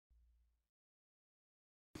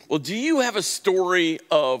Well, do you have a story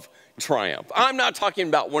of triumph? I'm not talking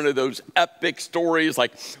about one of those epic stories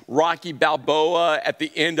like Rocky Balboa at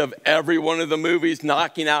the end of every one of the movies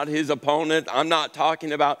knocking out his opponent. I'm not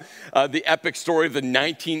talking about the epic story of the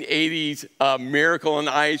 1980s Miracle on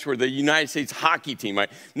Ice, where the United States hockey team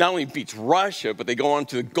not only beats Russia, but they go on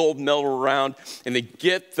to the gold medal round and they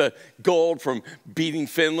get the gold from beating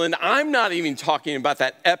Finland. I'm not even talking about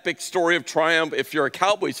that epic story of triumph. If you're a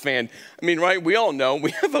Cowboys fan, I mean, right, we all know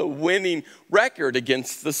we have a winning record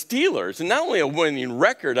against the Steelers. And not only a winning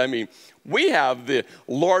record, I mean, we have the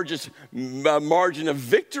largest margin of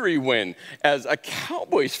victory win as a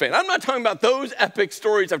Cowboys fan. I'm not talking about those epic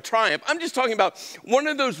stories of triumph. I'm just talking about one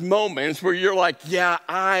of those moments where you're like, yeah,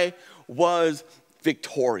 I was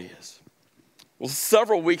victorious. Well,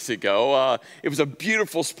 several weeks ago, it was a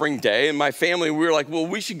beautiful spring day, and my family, we were like, well,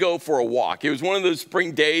 we should go for a walk. It was one of those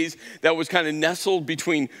spring days that was kind of nestled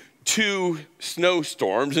between two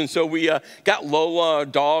snowstorms, and so we got Lola, a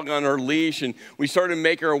dog, on her leash, and we started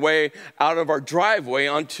making our way out of our driveway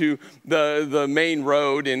onto the main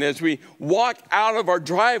road. And as we walked out of our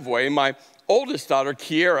driveway, my oldest daughter,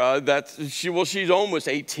 Kiera, she's almost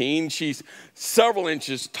 18. She's several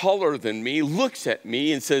inches taller than me, looks at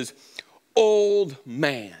me and says, "Old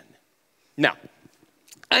man." Now,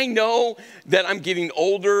 I know that I'm getting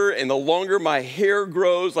older, and the longer my hair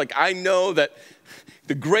grows, like I know that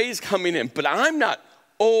the gray's coming in, but I'm not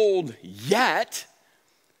old yet.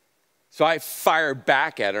 So I fire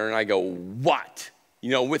back at her and I go, "What?"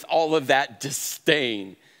 With all of that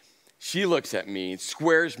disdain. She looks at me and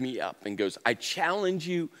squares me up and goes, "I challenge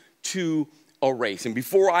you to a race." And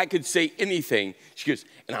before I could say anything, she goes,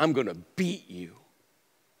 "And I'm going to beat you."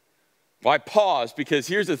 Well, I paused because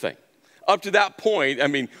here's the thing. Up to that point, I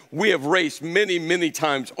mean, we have raced many, many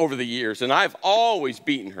times over the years, and I've always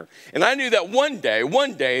beaten her. And I knew that one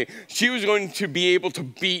day, she was going to be able to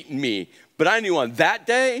beat me. But I knew on that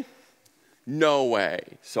day, no way.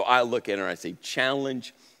 So I look at her and I say,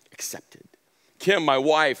 "Challenge accepted." Kim, my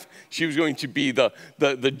wife, she was going to be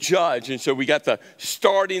the judge. And so we got the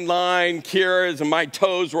starting line. Kira's and my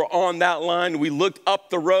toes were on that line. We looked up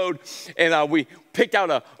the road, and we picked out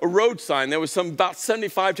a road sign that was about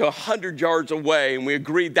 75 to 100 yards away. And we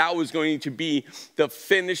agreed that was going to be the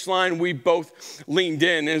finish line. We both leaned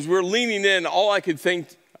in. And as we were leaning in, all I could think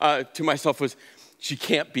to myself was, she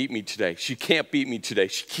can't beat me today. She can't beat me today.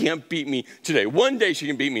 She can't beat me today. One day she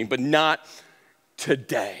can beat me, but not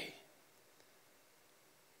today.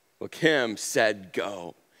 Well, Kim said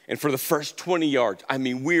go. And for the first 20 yards, I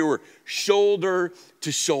mean, we were shoulder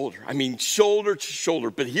to shoulder. I mean, shoulder to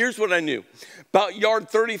shoulder. But here's what I knew. About yard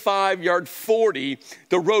 35, yard 40,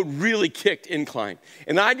 the road really kicked incline.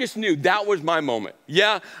 And I just knew that was my moment.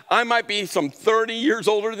 Yeah, I might be some 30 years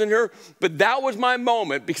older than her, but that was my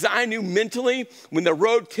moment because I knew mentally when the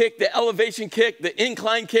road kicked, the elevation kicked, the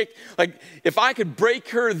incline kicked, like if I could break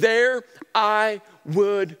her there, I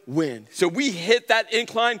would win. So we hit that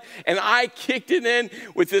incline and I kicked it in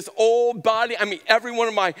with this old body. I mean, every one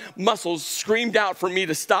of my muscles screamed out for me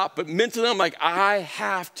to stop, but mentally I'm like, I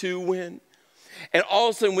have to win. And all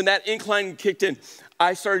of a sudden when that incline kicked in,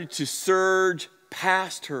 I started to surge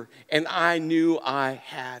past her and I knew I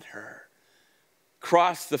had her.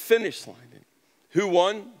 Crossed the finish line. And who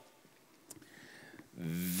won?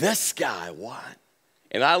 This guy won.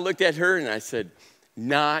 And I looked at her and I said,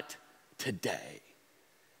 not today.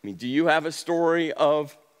 I mean, do you have a story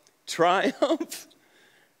of triumph?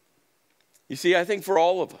 You see, I think for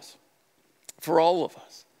all of us,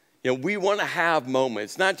 we want to have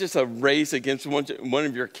moments, not just a race against one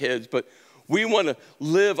of your kids, but we want to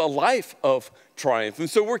live a life of triumph. And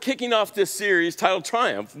so we're kicking off this series titled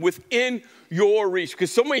Triumph, Within Your Reach.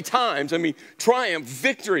 Because so many times, I mean, triumph,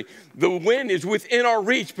 victory, the win is within our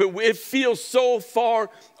reach, but it feels so far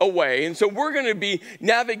away. And so we're going to be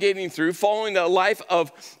navigating through, following the life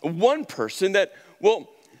of one person that,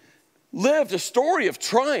 lived a story of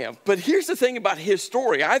triumph. But here's the thing about his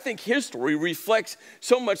story. I think his story reflects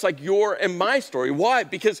so much like your and my story. Why?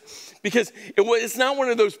 Because it's not one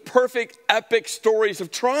of those perfect, epic stories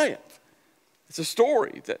of triumph. It's a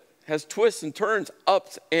story that has twists and turns,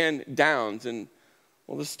 ups and downs. And,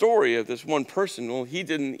 the story of this one person, he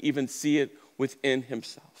didn't even see it within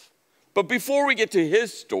himself. But before we get to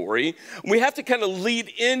his story, we have to kind of lead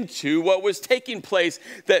into what was taking place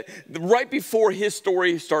that right before his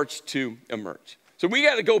story starts to emerge. So we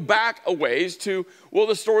got to go back a ways to,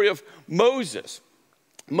 the story of Moses.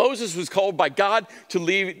 Moses was called by God to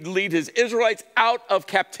lead his Israelites out of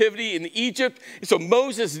captivity in Egypt. And so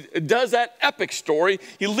Moses does that epic story.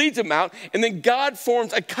 He leads them out, and then God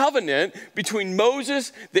forms a covenant between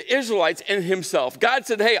Moses, the Israelites, and himself. God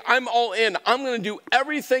said, hey, I'm all in. I'm going to do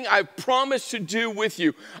everything I've promised to do with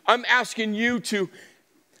you. I'm asking you to,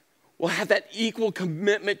 well, have that equal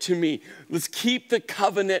commitment to me. Let's keep the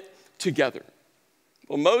covenant together.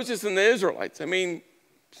 Well, Moses and the Israelites, I mean,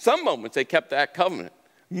 some moments they kept that covenant.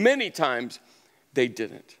 Many times they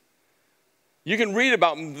didn't. You can read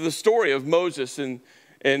about the story of Moses and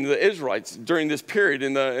the Israelites during this period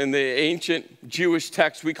in the ancient Jewish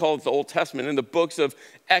text. We call it the Old Testament. In the books of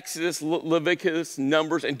Exodus, Leviticus,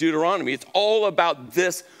 Numbers, and Deuteronomy. It's all about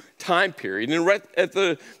this time period. And right at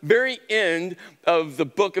the very end of the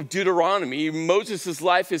book of Deuteronomy, Moses'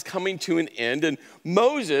 life is coming to an end. And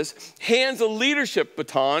Moses hands a leadership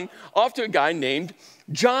baton off to a guy named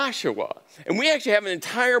Joshua. And we actually have an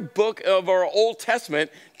entire book of our Old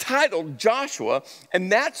Testament titled Joshua,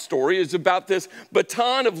 and that story is about this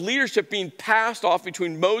baton of leadership being passed off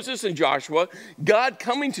between Moses and Joshua, God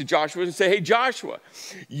coming to Joshua and say, hey, Joshua,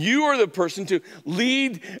 you are the person to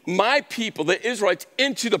lead my people, the Israelites,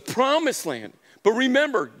 into the promised land. But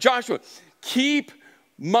remember, Joshua, keep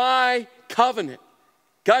my covenant.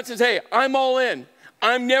 God says, hey, I'm all in.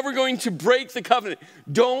 I'm never going to break the covenant.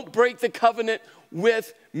 Don't break the covenant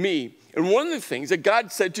with me. And one of the things that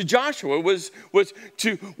God said to Joshua was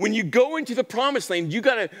to, when you go into the promised land, you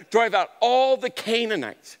got to drive out all the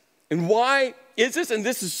Canaanites. And why is this? And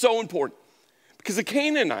this is so important. Because the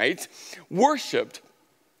Canaanites worshiped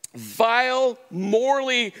vile,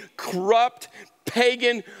 morally corrupt,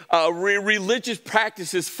 pagan religious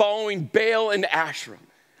practices following Baal and Asherah.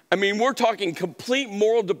 I mean, we're talking complete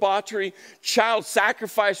moral debauchery. Child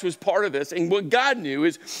sacrifice was part of this. And what God knew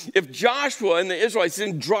is if Joshua and the Israelites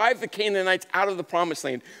didn't drive the Canaanites out of the promised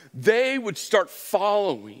land, they would start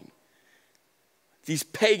following these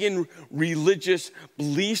pagan religious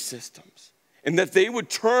belief systems. And that they would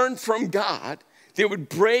turn from God, they would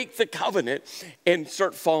break the covenant and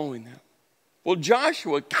start following them. Well,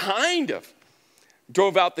 Joshua kind of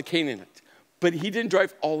drove out the Canaanites, but he didn't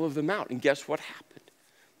drive all of them out. And guess what happened?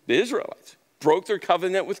 The Israelites broke their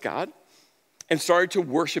covenant with God and started to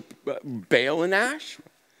worship Baal and Asherah.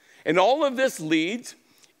 And all of this leads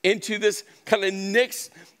into this kind of next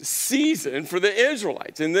season for the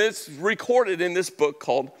Israelites. And this is recorded in this book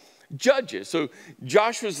called Judges. So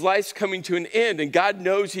Joshua's life's coming to an end, and God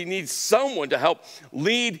knows he needs someone to help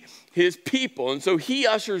lead his people. And so he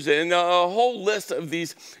ushers in a whole list of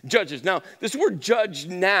these judges. Now, this word judge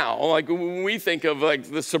now, like when we think of like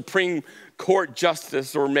the Supreme Court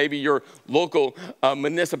justice or maybe your local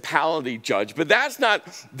municipality judge, but that's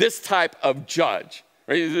not this type of judge.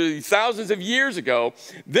 Right? Thousands of years ago,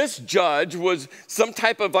 this judge was some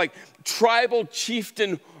type of like tribal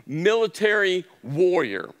chieftain military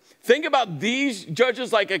warrior. Think about these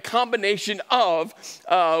judges like a combination of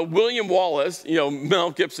William Wallace, Mel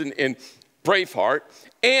Gibson in Braveheart,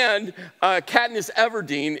 and Katniss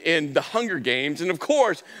Everdeen in The Hunger Games, and of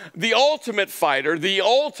course, the ultimate fighter, the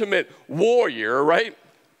ultimate warrior, right?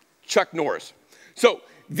 Chuck Norris. So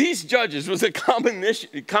these judges was a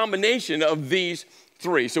combination of these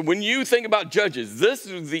three. So when you think about judges, this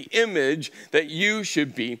is the image that you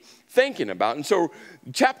should be thinking about. And so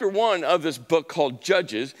chapter 1 of this book called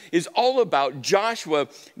Judges is all about Joshua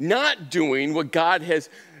not doing what God has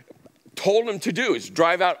told him to do, is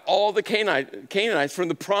drive out all the Canaanites from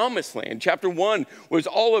the promised land. Chapter 1 was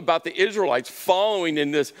all about the Israelites following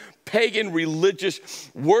in this pagan religious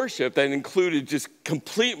worship that included just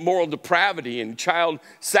complete moral depravity and child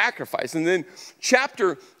sacrifice. And then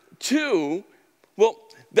chapter 2, well,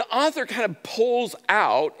 the author kind of pulls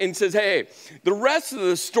out and says, hey, the rest of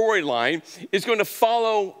the storyline is going to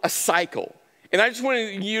follow a cycle. And I just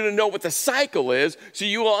wanted you to know what the cycle is so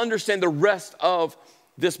you will understand the rest of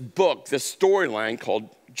this book, this storyline called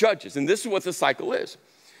Judges. And this is what the cycle is.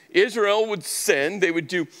 Israel would sin. They would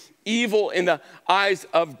do evil in the eyes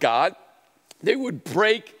of God. They would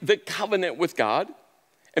break the covenant with God.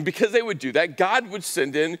 And because they would do that, God would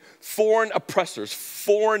send in foreign oppressors,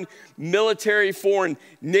 foreign military, foreign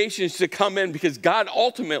nations to come in because God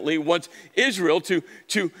ultimately wants Israel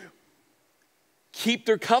to keep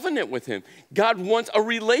their covenant with him. God wants a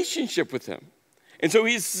relationship with him. And so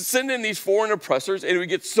he's sending these foreign oppressors, and it would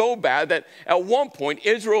get so bad that at one point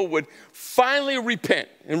Israel would finally repent.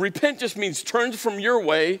 And repent just means turn from your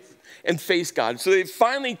way and face God. So they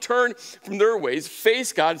finally turn from their ways,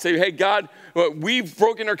 face God, and say, hey, God, we've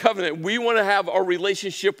broken our covenant. We want to have a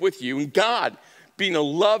relationship with you. And God, being a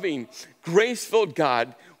loving, grace-filled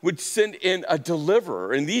God, would send in a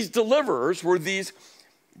deliverer. And these deliverers were these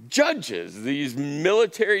judges, these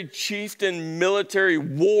military chieftain, military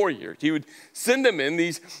warriors. He would send them in.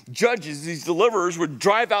 These judges, these deliverers would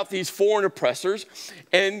drive out these foreign oppressors,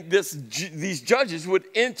 and these judges would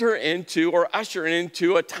enter into or usher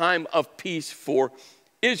into a time of peace for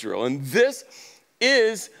Israel. And this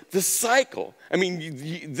is the cycle. I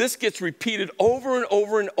mean, this gets repeated over and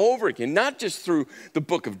over and over again, not just through the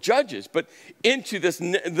book of Judges, but into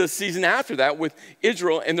the season after that with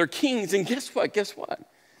Israel and their kings. And guess what? Guess what?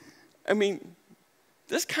 I mean,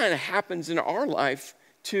 this kind of happens in our life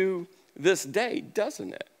to this day,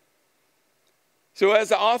 doesn't it? So as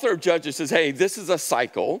the author of Judges says, hey, this is a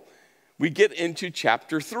cycle, we get into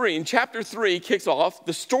chapter 3. And chapter 3 kicks off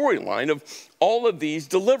the storyline of all of these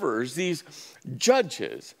deliverers, these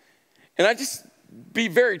judges. And I just be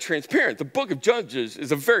very transparent. The book of Judges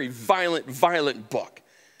is a very violent book.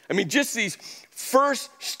 I mean, just these first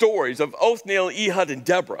stories of Othniel, Ehud, and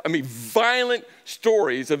Deborah. I mean, violent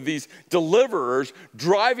stories of these deliverers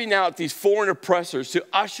driving out these foreign oppressors to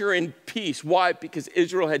usher in peace. Why? Because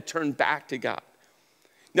Israel had turned back to God.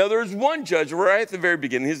 Now, there's one judge right at the very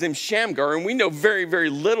beginning. His name's Shamgar, and we know very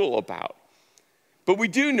little about. But we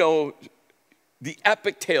do know the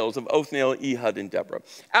epic tales of Othniel, Ehud, and Deborah.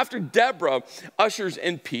 After Deborah ushers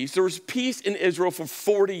in peace, there was peace in Israel for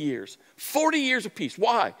 40 years. 40 years of peace.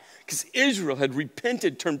 Why? Because Israel had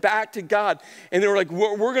repented, turned back to God, and they were like,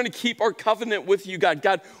 we're going to keep our covenant with you, God.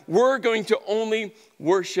 God, we're going to only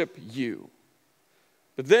worship you.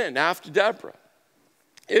 But then, after Deborah,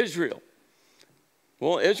 Israel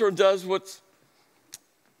does what's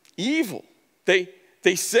evil. They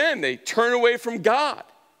sin. They turn away from God.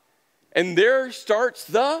 And there starts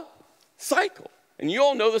the cycle. And you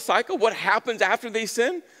all know the cycle. What happens after they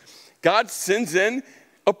sin? God sends in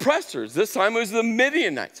oppressors. This time it was the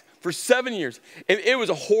Midianites for 7 years. And it was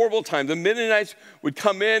a horrible time. The Midianites would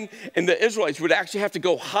come in, and the Israelites would actually have to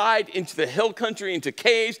go hide into the hill country, into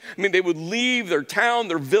caves. I mean, they would leave their town,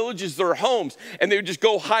 their villages, their homes, and they would just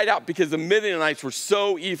go hide out because the Midianites were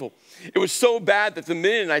so evil. It was so bad that the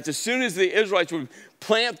Midianites, as soon as the Israelites would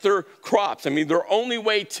plant their crops, I mean, their only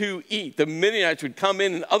way to eat, the Midianites would come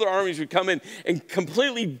in and other armies would come in and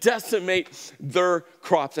completely decimate their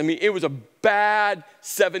crops. I mean, it was a bad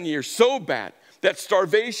 7 years, so bad that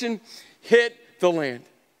starvation hit the land.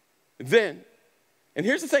 Then, and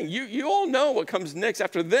here's the thing, you all know what comes next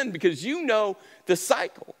after then because you know the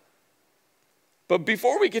cycle. But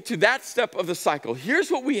before we get to that step of the cycle, here's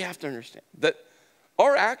what we have to understand, that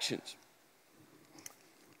our actions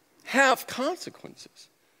have consequences.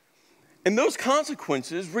 And those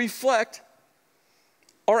consequences reflect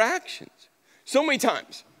our actions. So many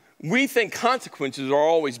times, we think consequences are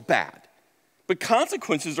always bad. But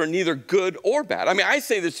consequences are neither good or bad. I mean, I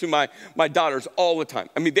say this to my daughters all the time.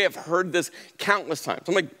 I mean, they have heard this countless times.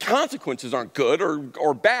 I'm like, consequences aren't good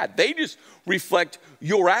or bad. They just reflect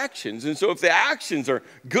your actions. And so if the actions are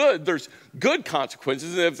good, there's good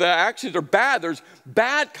consequences. And if the actions are bad, there's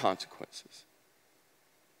bad consequences.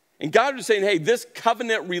 And God was saying, hey, this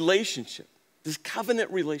covenant relationship just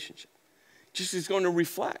is going to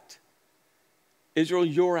reflect, Israel,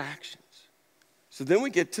 your actions. So then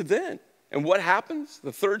we get to then. And what happens?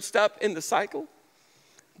 The third step in the cycle?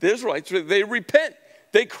 The Israelites, they repent.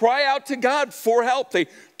 They cry out to God for help. They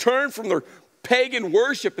turn from their pagan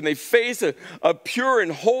worship and they face a pure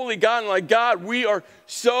and holy God. And like, God, we are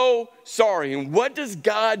so sorry. And what does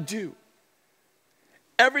God do?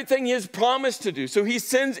 Everything he has promised to do. So he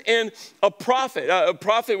sends in a prophet. A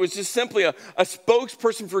prophet was just simply a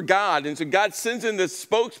spokesperson for God. And so God sends in this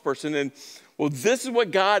spokesperson. And well, this is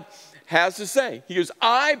what God has to say. He goes,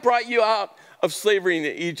 I brought you out of slavery in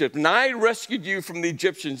Egypt, and I rescued you from the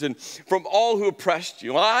Egyptians and from all who oppressed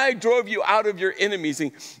you. I drove you out of your enemies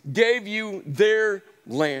and gave you their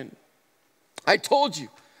land. I told you,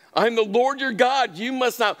 I'm the Lord your God. You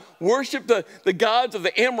must not worship the gods of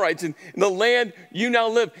the Amorites in the land you now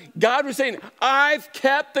live. God was saying, I've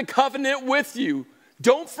kept the covenant with you.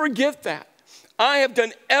 Don't forget that. I have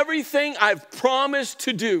done everything I've promised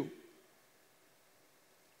to do.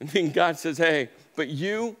 And then God says, hey, but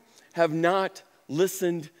you have not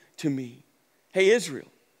listened to me. Hey, Israel,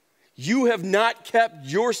 you have not kept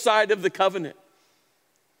your side of the covenant.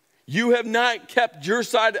 You have not kept your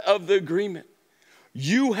side of the agreement.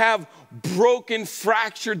 You have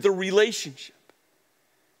fractured the relationship.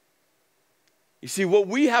 You see, what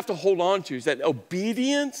we have to hold on to is that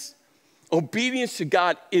obedience to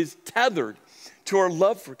God is tethered to our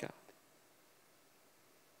love for God.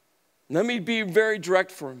 Let me be very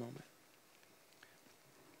direct for a moment.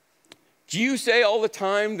 Do you say all the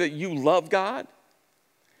time that you love God?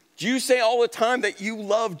 Do you say all the time that you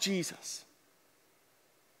love Jesus?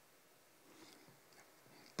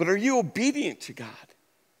 But are you obedient to God?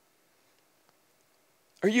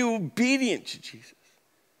 Are you obedient to Jesus?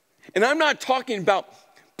 And I'm not talking about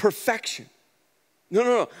perfection.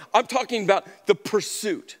 No. I'm talking about the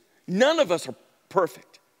pursuit. None of us are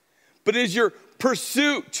perfect. But is your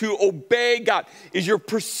pursuit to obey God? Is your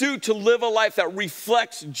pursuit to live a life that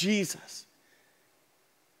reflects Jesus?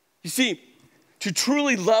 You see, to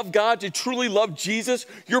truly love God, to truly love Jesus,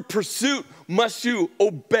 your pursuit must to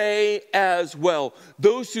obey as well.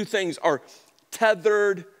 Those two things are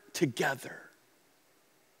tethered together.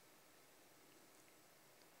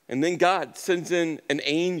 And then God sends in an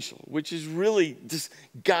angel, which is really just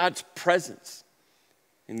God's presence.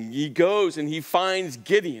 And he goes and he finds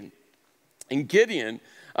Gideon. And Gideon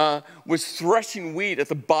was threshing wheat at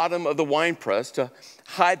the bottom of the winepress to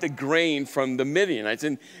hide the grain from the Midianites.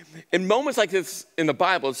 And in moments like this in the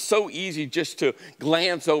Bible, it's so easy just to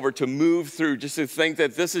glance over, to move through, just to think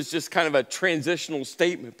that this is just kind of a transitional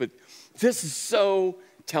statement. But this is so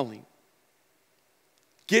telling.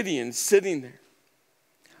 Gideon sitting there,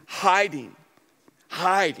 hiding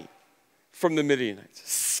from the Midianites,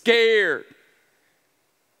 scared.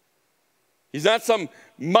 He's not some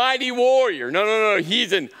mighty warrior. No.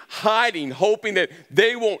 He's in hiding, hoping that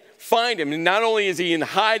they won't find him. And not only is he in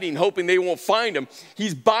hiding, hoping they won't find him,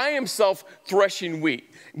 he's by himself threshing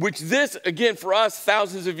wheat, which this, again, for us,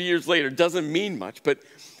 thousands of years later, doesn't mean much. But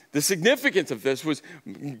the significance of this was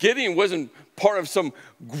Gideon wasn't part of some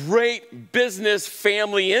great business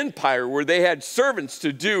family empire where they had servants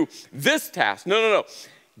to do this task. No.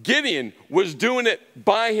 Gideon was doing it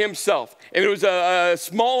by himself. And it was a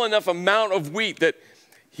small enough amount of wheat that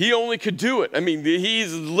he only could do it. I mean,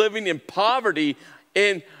 he's living in poverty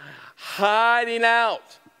and hiding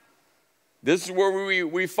out. This is where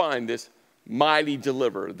we find this mighty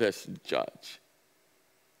deliverer, this judge.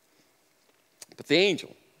 But the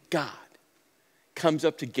angel, God, comes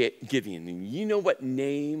up to Gideon. And you know what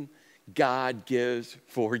name God gives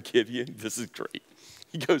for Gideon? This is great.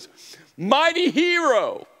 He goes, mighty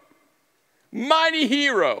hero. Mighty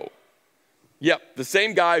hero. Yep, the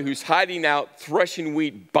same guy who's hiding out, threshing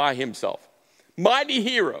wheat by himself. Mighty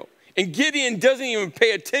hero. And Gideon doesn't even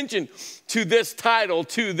pay attention to this title,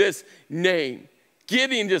 to this name.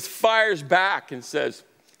 Gideon just fires back and says,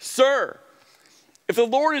 sir, if the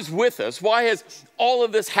Lord is with us, why has all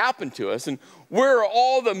of this happened to us? And where are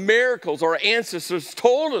all the miracles our ancestors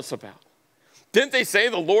told us about? Didn't they say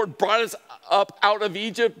the Lord brought us up out of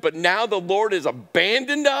Egypt, but now the Lord has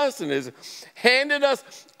abandoned us and has handed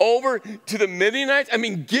us over to the Midianites? I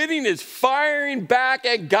mean, Gideon is firing back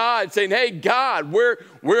at God, saying, hey, God, where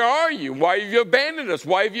are you? Why have you abandoned us?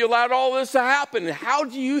 Why have you allowed all this to happen? And how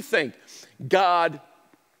do you think God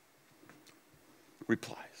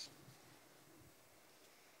replies?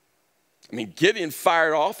 I mean, Gideon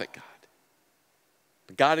fired off at God,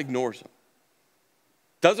 but God ignores him.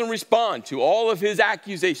 Doesn't respond to all of his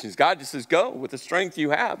accusations. God just says, go with the strength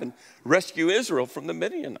you have and rescue Israel from the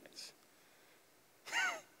Midianites. I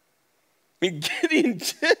mean, Gideon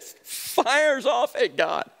just fires off at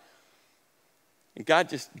God. And God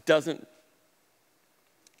just doesn't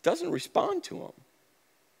respond to him.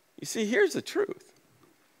 You see, here's the truth.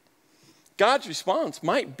 God's response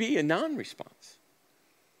might be a non-response.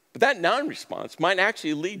 But that non-response might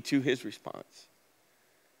actually lead to his response.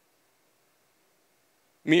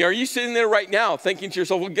 I mean, are you sitting there right now thinking to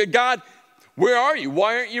yourself, well, God, where are you?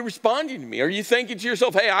 Why aren't you responding to me? Are you thinking to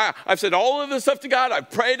yourself, hey, I've said all of this stuff to God.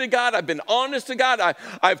 I've prayed to God. I've been honest to God.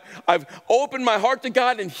 I've opened my heart to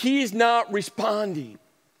God, and he's not responding.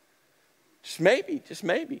 Just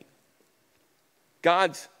maybe,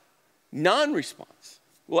 God's non-response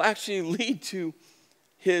will actually lead to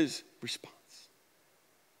his response.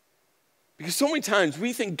 Because so many times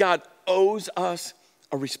we think God owes us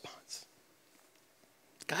a response.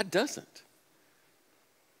 God doesn't.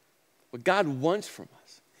 What God wants from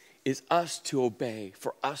us is us to obey,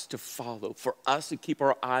 for us to follow, for us to keep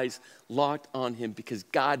our eyes locked on him, because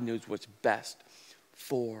God knows what's best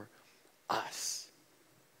for us.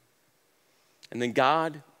 And then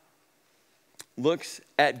God looks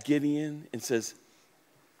at Gideon and says,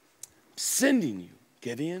 I'm sending you,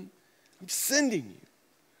 Gideon. I'm sending you.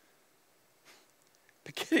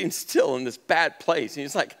 But Gideon's still in this bad place. And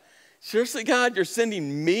he's like, seriously, God, you're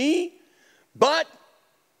sending me? But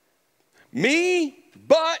me?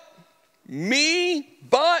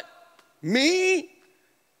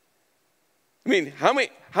 I mean,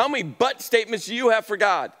 how many but statements do you have for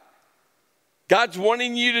God? God's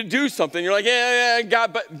wanting you to do something. You're like, yeah,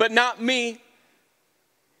 God, but not me.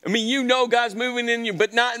 I mean, you know God's moving in you,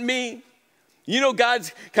 but not me. You know,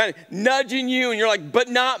 God's kind of nudging you, and you're like, but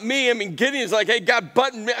not me. I mean, Gideon's like, hey, God,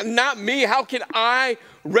 but not me. How can I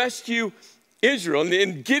rescue Israel?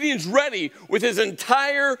 And Gideon's ready with his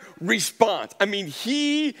entire response. I mean,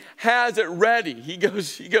 he has it ready. He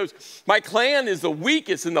goes, my clan is the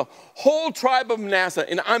weakest in the whole tribe of Manasseh,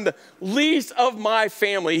 and I'm the least of my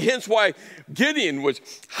family. Hence why Gideon was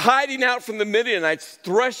hiding out from the Midianites,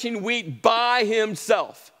 threshing wheat by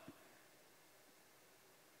himself.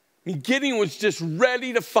 I mean, Gideon was just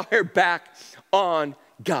ready to fire back on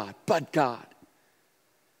God, but God.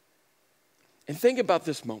 And think about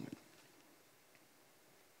this moment.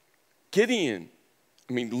 Gideon,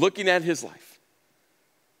 I mean, looking at his life,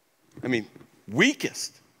 I mean,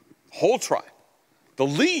 weakest, whole tribe, the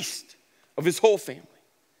least of his whole family.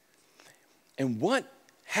 And what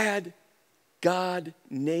had God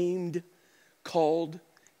called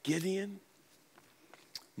Gideon?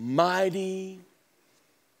 Mighty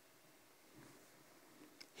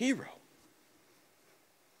hero.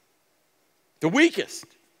 The weakest,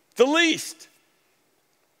 the least,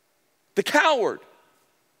 the coward.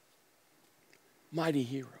 Mighty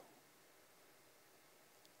hero.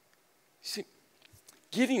 See,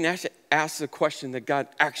 Gideon asks a question that God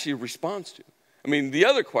actually responds to. I mean, the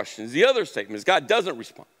other questions, the other statements, God doesn't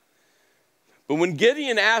respond. But when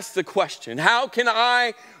Gideon asks the question, how can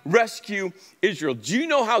I rescue Israel? Do you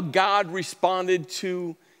know how God responded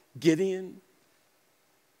to Gideon?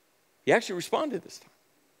 He actually responded this time.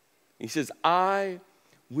 He says, I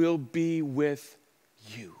will be with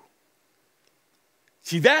you.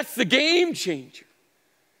 See, that's the game changer.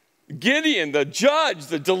 Gideon, the judge,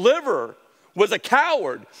 the deliverer, was a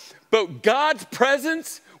coward. But God's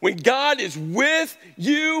presence, when God is with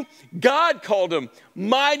you, God called him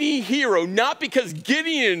mighty hero. Not because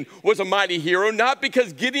Gideon was a mighty hero, not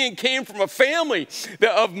because Gideon came from a family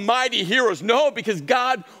of mighty heroes. No, because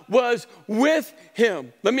God was with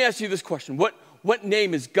him. Let me ask you this question. What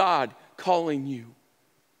name is God calling you?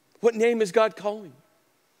 What name is God calling you?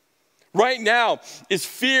 Right now, is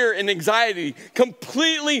fear and anxiety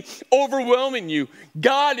completely overwhelming you?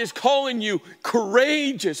 God is calling you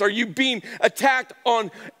courageous. Are you being attacked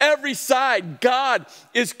on every side? God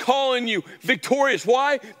is calling you victorious.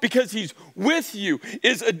 Why? Because he's with you.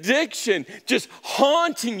 Is addiction just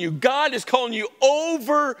haunting you? God is calling you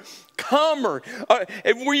overcomer.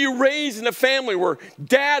 Were you raised in a family where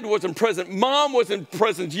dad wasn't present, mom wasn't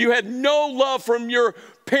present, you had no love from your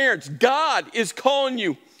parents? God is calling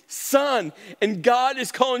you son, and God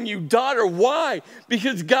is calling you daughter. Why?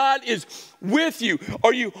 Because God is with you.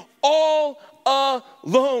 Are you all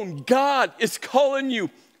alone? God is calling you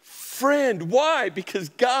friend. Why? Because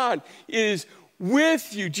God is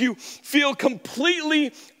with you. Do you feel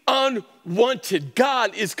completely unwanted?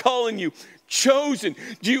 God is calling you chosen.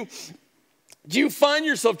 Do you find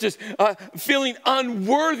yourself just feeling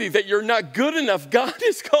unworthy, that you're not good enough? God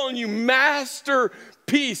is calling you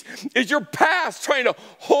masterpiece. Is your past trying to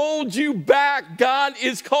hold you back? God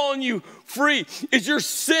is calling you free. Is your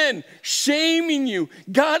sin shaming you?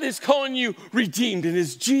 God is calling you redeemed. And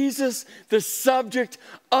is Jesus the subject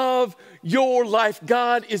of your life?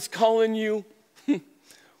 God is calling you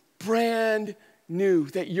brand new,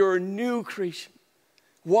 that you're a new creation.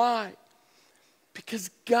 Why? Because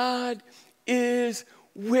God is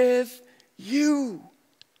with you.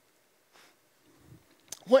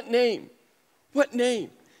 What name? What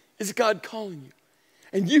name is God calling you?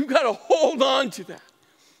 And you've got to hold on to that.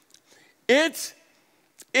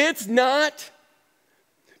 It's not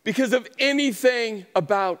because of anything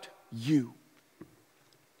about you.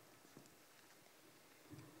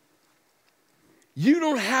 You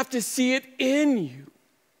don't have to see it in you.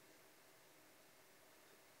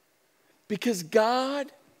 Because God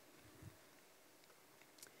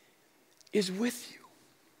is with you.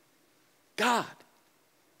 God,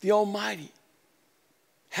 the Almighty,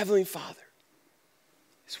 Heavenly Father,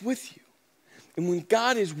 is with you. And when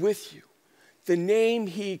God is with you, the name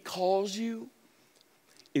he calls you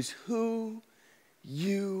is who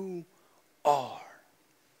you are.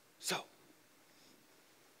 So,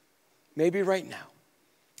 maybe right now,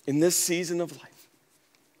 in this season of life,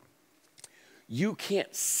 you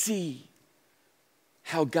can't see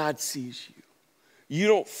how God sees you. You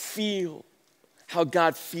don't feel how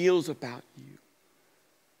God feels about you.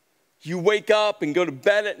 You wake up and go to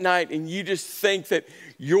bed at night and you just think that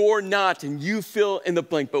you're not, and you fill in the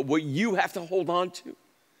blank. But what you have to hold on to,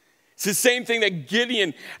 it's the same thing that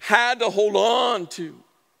Gideon had to hold on to.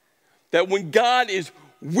 That when God is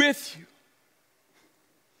with you,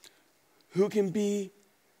 who can be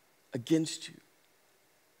against you?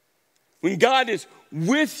 When God is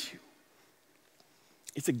with you,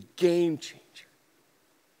 it's a game changer.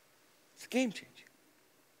 It's game changer.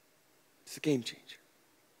 It's a game changer.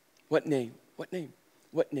 What name? What name?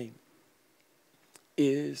 What name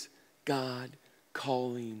is God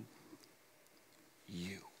calling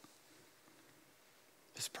you?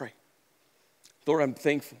 Let's pray. Lord, I'm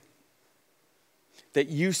thankful that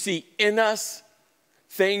you see in us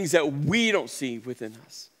things that we don't see within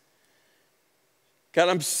us. God,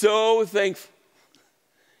 I'm so thankful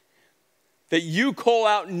that you call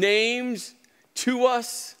out names to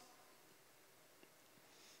us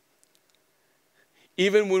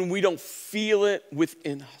even when we don't feel it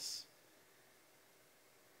within us.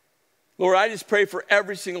 Lord, I just pray for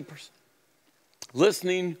every single person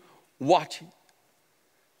listening, watching,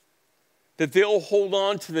 that they'll hold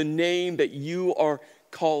on to the name that you are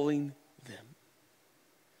calling them.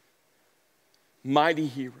 Mighty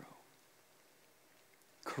hero,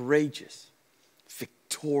 courageous,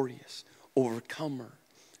 victorious, overcomer,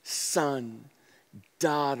 son,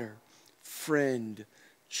 daughter, friend,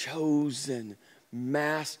 chosen,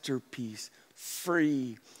 masterpiece,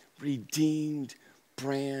 free, redeemed,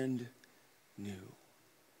 brand new.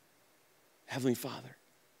 Heavenly Father,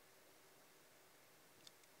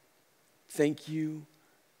 thank you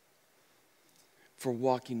for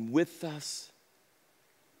walking with us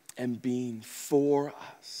and being for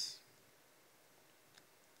us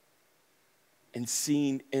and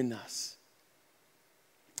seeing in us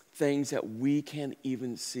things that we can't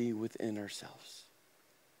even see within ourselves.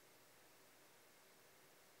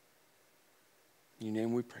 In your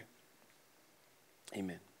name we pray.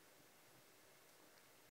 Amen.